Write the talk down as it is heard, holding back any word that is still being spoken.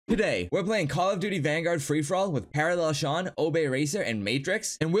Today, we're playing Call of Duty Vanguard Free-For-All with Parallel Shawn, Obey Racer, and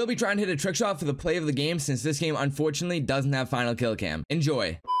Matrix, and we'll be trying to hit a trick shot for the play of the game since this game unfortunately doesn't have final kill cam.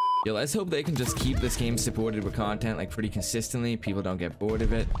 Enjoy. Yo, let's hope they can just keep this game supported with content like pretty consistently. People don't get bored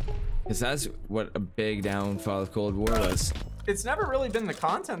of it, because that's what a big downfall of Cold War was. It's never really been the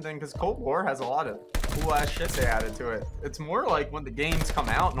content thing, because Cold War has a lot of cool ass shit they added to it. It's more like when the games come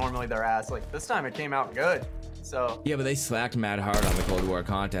out, normally they're ass. Like this time it came out good. So yeah, but they slacked mad hard on the Cold War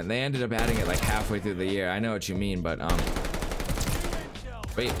content. They ended up adding it like halfway through the year. I know what you mean, but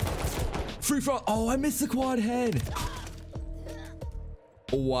wait. Free for oh, I missed the quad head.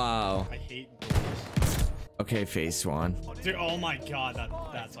 Wow. I hate doors. Okay, face Swan. Dude, oh my god,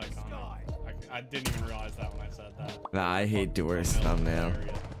 that's iconic. I didn't even realize that when I said that. Nah, I hate doors thumbnail.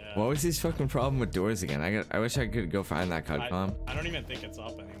 Yeah. What was his fucking problem with doors again? I wish I could go find that CoD comp. I don't even think it's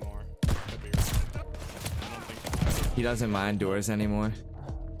up anymore. Could be wrong. I don't think He doesn't mind doors anymore.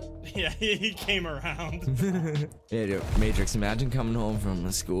 Yeah, he came around. Yeah, dude, Matrix, imagine coming home from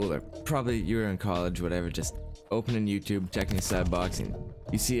school, or probably you were in college, whatever, just opening YouTube, checking the side box, and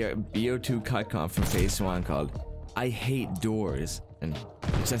you see a BO2 cut comp from Phase 1 called I Hate Doors, and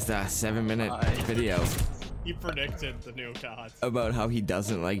it's just a 7-minute video. He predicted the new CoD about how he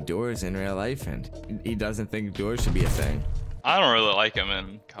doesn't like doors in real life, and he doesn't think doors should be a thing. I don't really like him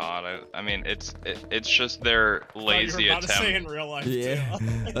in CoD. I mean, it's just their lazy attempt. attempt. To say in real life, yeah,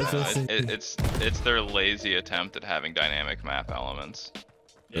 that's what it's their lazy attempt at having dynamic map elements.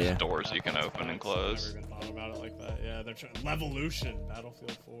 Just yeah. Doors you can open and close. Never even thought about it like that. Yeah, they're trying Levolution,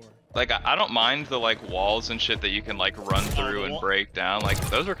 Battlefield 4. Like I don't mind the like walls and shit that you can like run through and break down. Like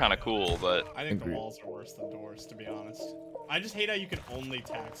those are kind of cool, but I think the walls are worse than doors, to be honest. I just hate how you can only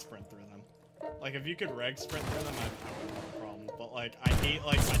tack sprint through them. Like if you could reg sprint through them, I wouldn't have a problem. But like I hate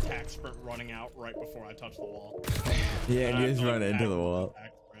like my tack sprint running out right before I touch the wall. Yeah, and you just run into the wall.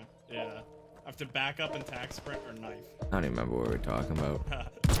 Yeah. I have to back up and tack sprint or knife. I don't even remember what we're talking about.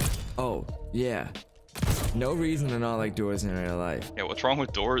 Oh, yeah. No reason to not like doors in real life. yeah, what's wrong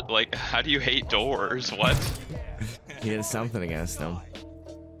with doors? Like, how do you hate doors? What? He has something against them.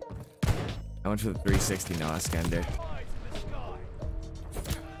 I went for the 360 Noskender.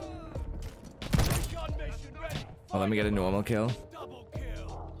 Oh, let me get a normal kill.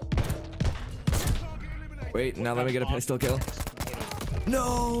 Wait, now let me get a pistol kill.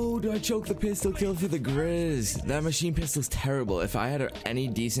 No, do I choke the pistol kill for the Grizz? That machine pistol's terrible. If I had any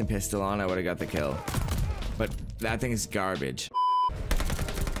decent pistol on, I would have got the kill. But that thing is garbage.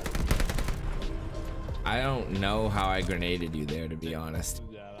 I don't know how I grenaded you there, to be honest.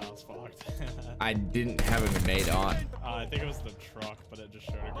 Yeah, that was fucked. I didn't have a grenade on. I think it was the truck, but it just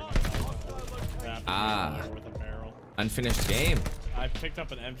showed a grenade. Ah. With a barrel. Unfinished game. I picked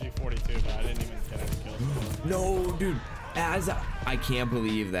up an MG42, but I didn't even get any kills. No, dude. I can't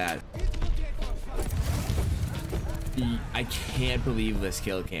believe that. I can't believe this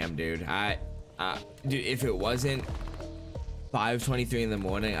kill cam, dude. Dude, if it wasn't 5:23 in the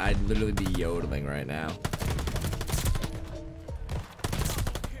morning, I'd literally be yodeling right now.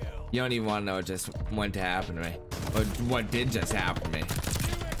 You don't even want to know what just went to happen to me, or what did just happen to me.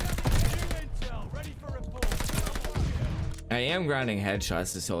 I am grinding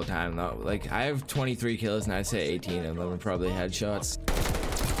headshots this whole time though. Like I have 23 kills and I'd say 18 of them are probably headshots.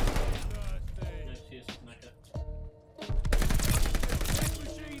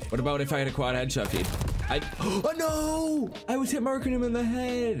 What about if I had a quad headshot feed? Oh no! I was hit marking him in the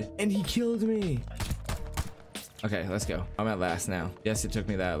head and he killed me. Okay, let's go. I'm at last now. Yes, it took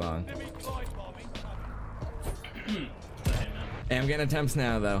me that long. Hey, I'm getting attempts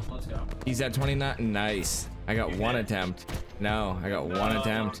now though. Let's go. He's at 29. Nice. I got one attempt. No, I got one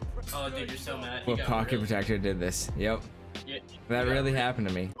attempt. Oh, dude, you're so mad. Well, Pocket Protector did this. Yep. Yeah, That really happened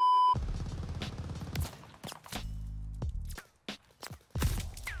to me.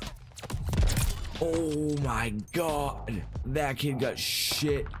 Oh my god. That kid got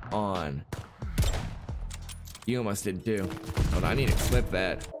shit on. You almost did too. Hold on, I need to clip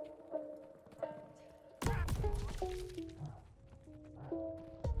that.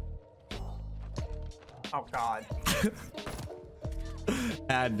 oh god.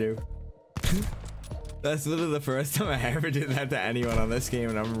 Had to. That's literally the first time I ever did that to anyone on this game,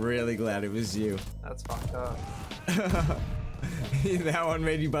 and I'm really glad it was you. That's fucked up. That one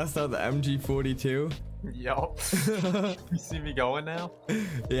made you bust out the MG42. Yup. You see me going now?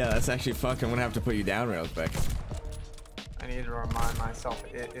 Yeah, that's actually fucked. I'm gonna have to put you down real quick. I need to remind myself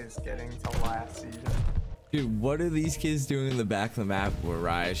it is getting to last season. Dude, what are these kids doing in the back of the map with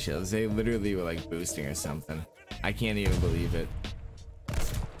riot shields? They literally were like boosting or something. I can't even believe it.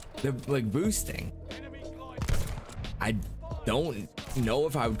 They're like boosting. I don't know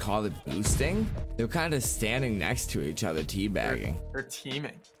if I would call it boosting. They're kind of standing next to each other, teabagging. They're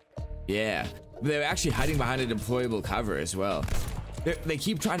teaming. Yeah, they're actually hiding behind a deployable cover as well. They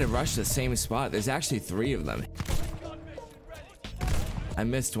keep trying to rush the same spot. There's actually 3 of them. I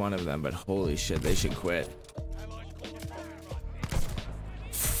missed one of them, but holy shit, they should quit.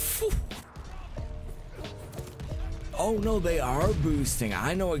 Oh no, they are boosting.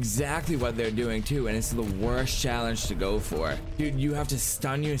 I know exactly what they're doing too, and it's the worst challenge to go for. Dude, you have to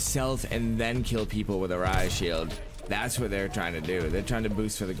stun yourself and then kill people with a riot shield. That's what they're trying to do. They're trying to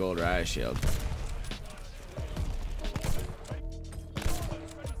boost for the gold riot shield.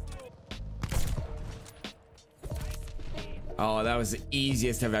 Oh, that was the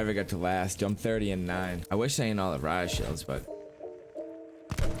easiest I've ever got to last. Jump 30 and 9. I wish I ain't all the riot shields, but...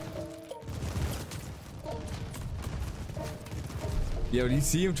 Yo, do you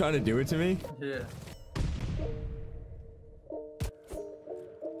see him trying to do it to me? Yeah.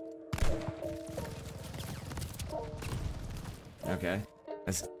 Okay.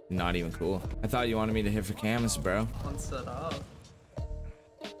 That's not even cool. I thought you wanted me to hit for cams, bro. Unset up.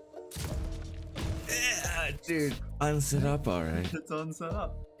 Yeah, dude. Unset up, alright. It's unset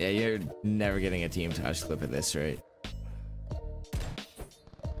up. Yeah, you're never getting a team touch clip at this rate.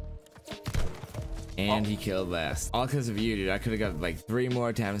 And he killed last. All because of you, dude. I could have got like 3 more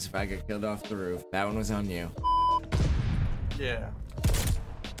attempts if I got killed off the roof. That one was on you. Yeah.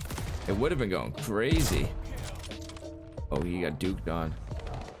 It would have been going crazy. Oh, he got duked on.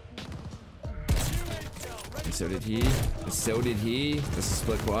 And so did he. And so did he. This is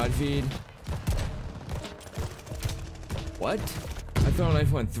split quad feed. What? I thought a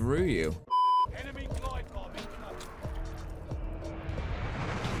knife went through you.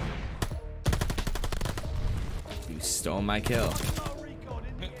 You stole my kill.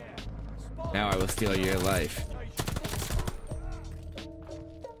 Now I will steal your life.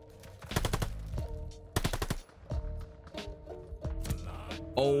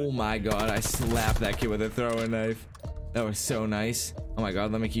 Oh my god, I slapped that kid with a throwing knife. That was so nice. Oh my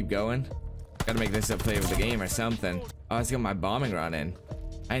god, let me keep going. Gotta make this a play of the game or something. Oh, let's get my bombing run in.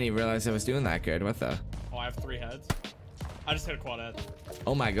 I didn't even realize I was doing that good. What the? Oh, I have 3 heads. I just hit a quad head.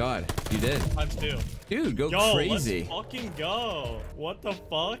 Oh my god, you did. Times 2. Dude, go Yo, crazy. let's fucking go. What the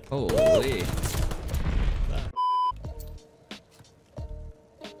fuck? Holy.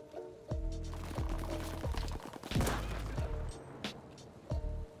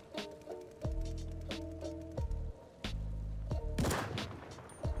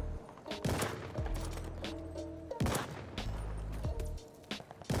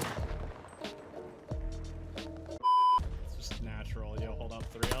 Yo, hold up,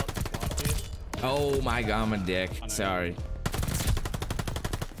 3 up. Block feed. Oh my god, I'm a dick. Sorry. You're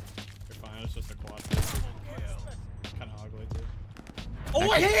fine, it's just a quad feed. Kinda ugly, too. Oh,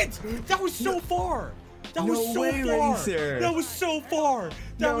 I hit! That was so far! That was so far! That was so far!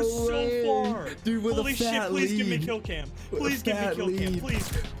 That was so far! Dude, with holy a fat shit, please give me lead. kill cam. Please give me kill cam. Lead. Please,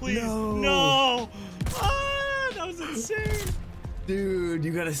 please. No. No! Ah, that was insane! Dude,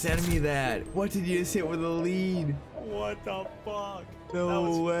 you gotta send me that. What did you just hit with a lead? What the fuck? No that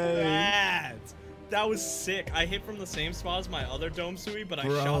was way. Bad. That was sick. I hit from the same spot as my other dome sui, but I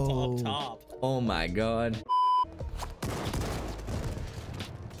shot to up top. Oh my god.